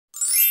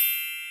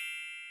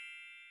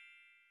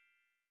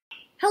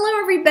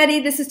Hello everybody,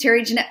 this is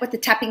Terry Jeanette with the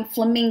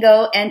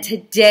Tappingflamingo, and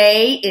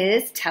today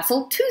is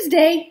Tassel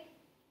Tuesday.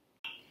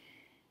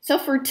 So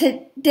for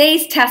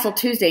today's Tassel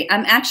Tuesday,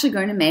 I'm actually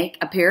going to make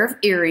a pair of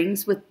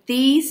earrings with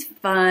these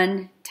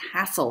fun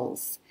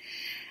tassels.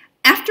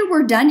 After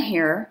we're done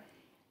here,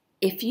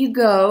 if you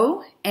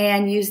go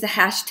and use the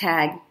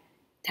hashtag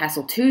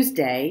Tassel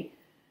Tuesday,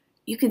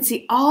 you can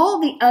see all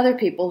the other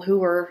people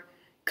who are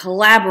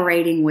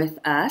collaborating with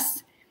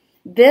us.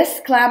 This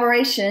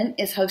collaboration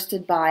is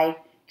hosted by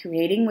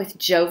Creating with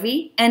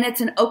Jovi, and it's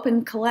an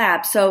open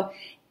collab. So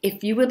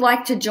if you would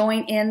like to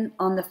join in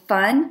on the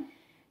fun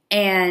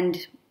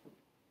and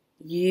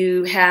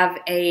you have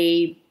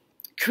a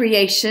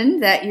creation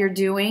that you're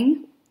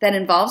doing that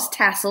involves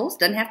tassels,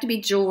 doesn't have to be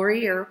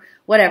jewelry or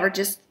whatever,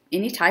 just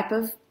any type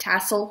of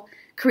tassel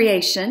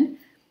creation,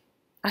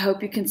 I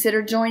hope you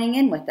consider joining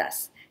in with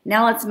us.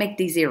 Now let's make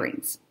these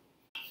earrings.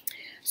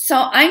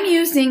 So I'm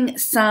using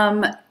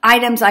some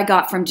items I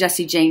got from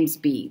Jesse James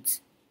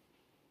Beads.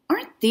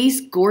 Aren't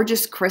these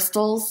gorgeous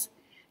crystals?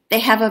 They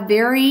have a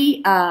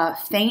very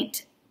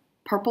faint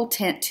purple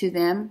tint to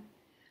them.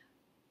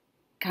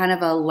 Kind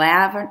of a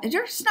lavender.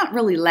 It's not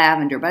really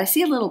lavender, but I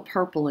see a little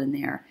purple in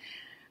there.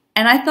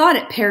 And I thought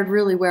it paired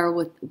really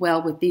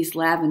well with these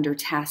lavender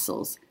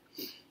tassels.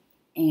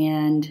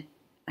 And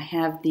I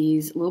have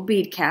these little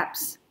bead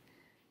caps.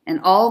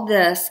 And all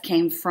this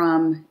came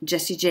from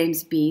Jesse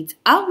James Beads.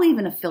 I'll leave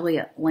an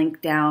affiliate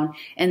link down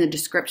in the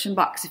description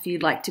box if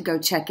you'd like to go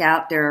check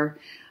out their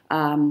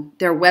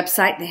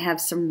website. They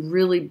have some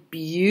really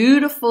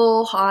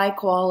beautiful, high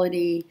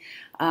quality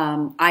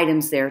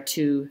items there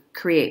to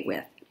create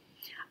with.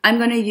 I'm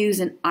going to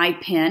use an eye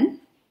pen.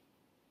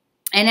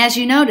 And as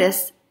you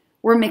notice,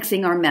 we're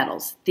mixing our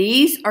metals.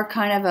 These are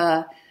kind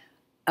of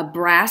a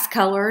brass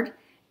colored,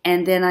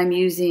 and then I'm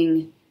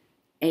using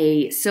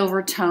a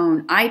silver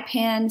tone eye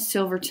pen,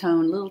 silver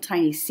tone little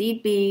tiny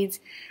seed beads,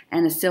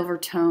 and a silver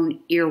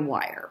tone ear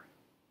wire.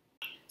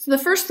 So the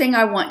first thing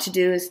I want to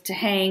do is to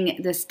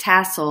hang this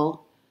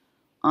tassel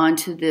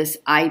onto this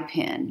eye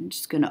pin. I'm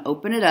just going to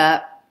open it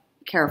up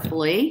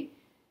carefully,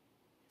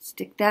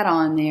 stick that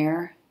on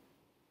there,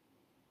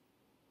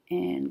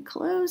 and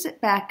close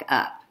it back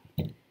up.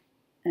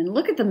 And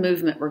look at the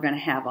movement we're going to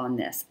have on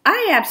this.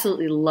 I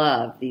absolutely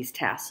love these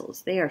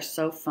tassels. They are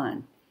so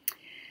fun.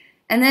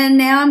 And then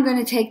now I'm going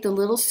to take the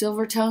little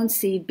silver tone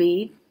seed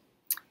bead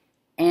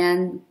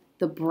and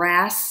the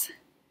brass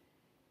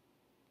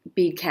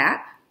bead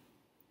cap.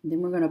 And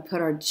then we're going to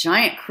put our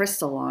giant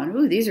crystal on.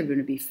 Ooh, these are going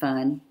to be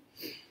fun.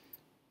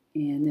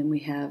 And then we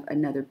have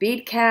another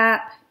bead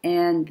cap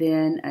and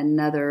then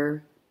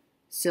another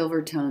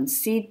silver tone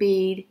seed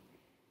bead.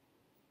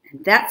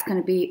 And that's going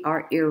to be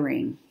our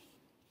earring.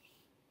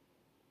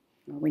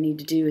 All we need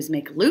to do is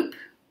make a loop.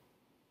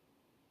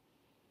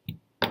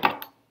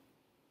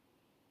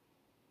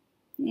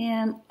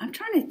 And I'm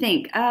trying to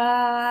think.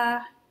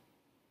 I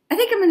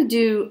think I'm going to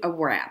do a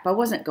wrap. I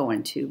wasn't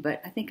going to,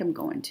 but I think I'm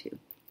going to.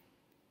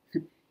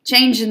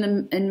 Change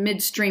in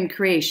midstream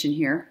creation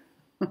here.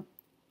 And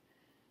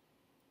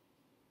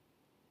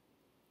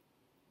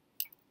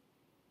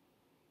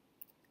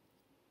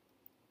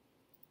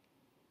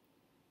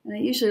I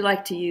usually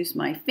like to use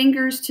my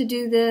fingers to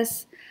do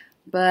this,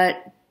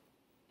 but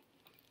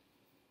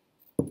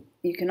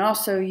you can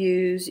also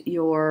use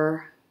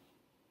your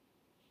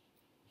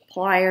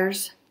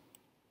pliers.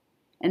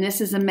 And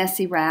this is a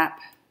messy wrap.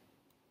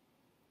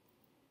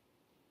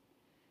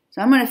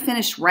 So I'm going to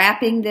finish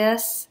wrapping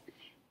this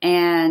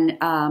and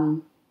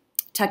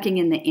tucking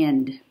in the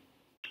end.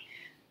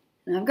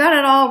 And I've got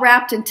it all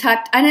wrapped and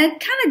tucked, and I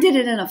kind of did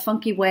it in a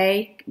funky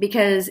way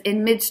because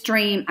in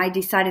midstream I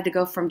decided to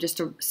go from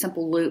just a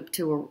simple loop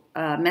to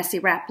a messy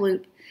wrap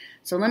loop.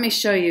 So let me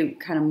show you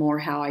kind of more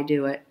how I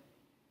do it.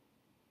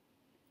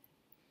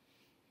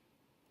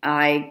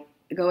 I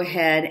go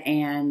ahead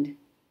and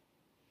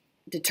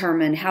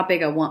determine how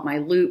big I want my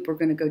loop. We're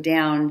going to go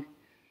down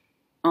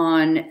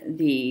on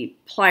the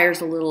pliers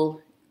a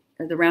little,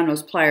 the round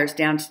nose pliers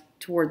down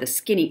toward the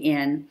skinny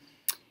end,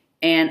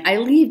 and I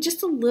leave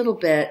just a little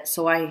bit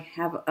so I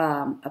have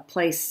a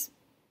place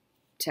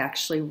to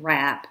actually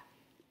wrap,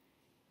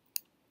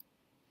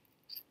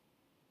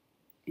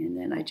 and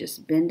then I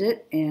just bend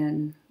it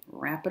and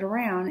wrap it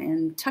around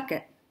and tuck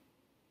it.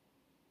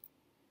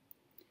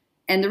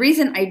 And the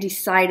reason I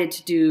decided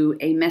to do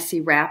a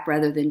messy wrap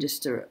rather than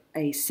just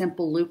a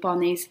simple loop on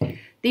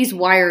these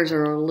wires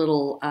are a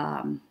little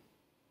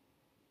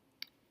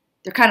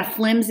they're kind of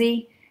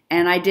flimsy,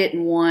 and I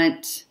didn't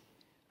want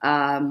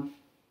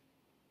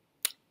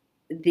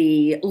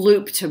the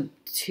loop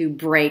to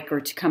break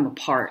or to come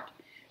apart.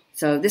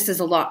 So this is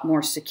a lot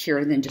more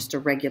secure than just a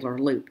regular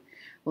loop.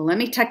 Well, let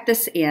me tuck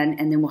this in,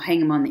 and then we'll hang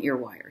them on the ear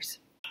wires.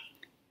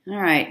 All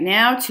right,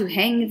 now to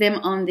hang them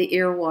on the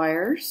ear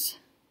wires,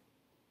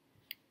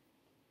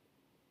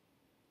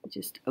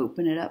 just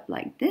open it up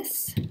like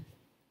this.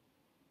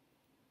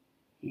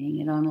 Hang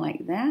it on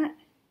like that.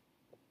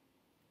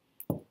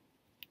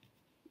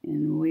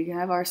 And we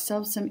have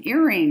ourselves some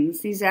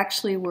earrings. These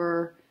actually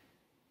were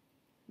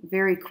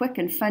very quick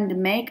and fun to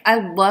make.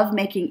 I love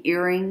making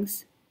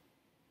earrings.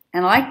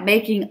 And I like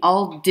making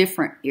all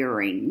different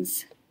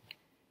earrings.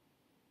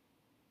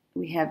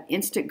 We have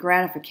instant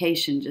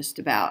gratification just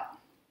about.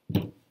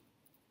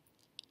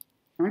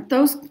 Aren't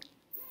those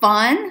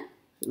fun?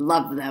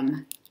 Love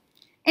them.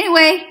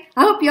 Anyway,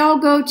 I hope y'all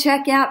go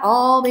check out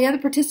all the other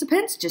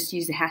participants. Just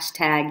use the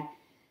hashtag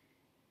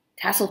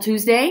Tassel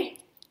Tuesday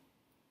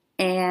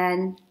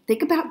and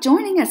think about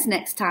joining us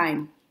next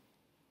time.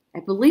 I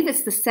believe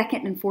it's the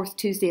second and fourth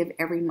Tuesday of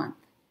every month.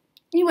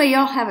 Anyway,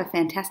 y'all have a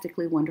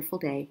fantastically wonderful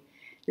day.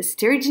 This is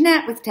Terry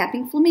Jeanette with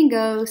Tapping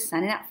Flamingo,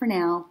 signing out for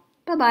now.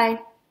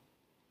 Bye-bye.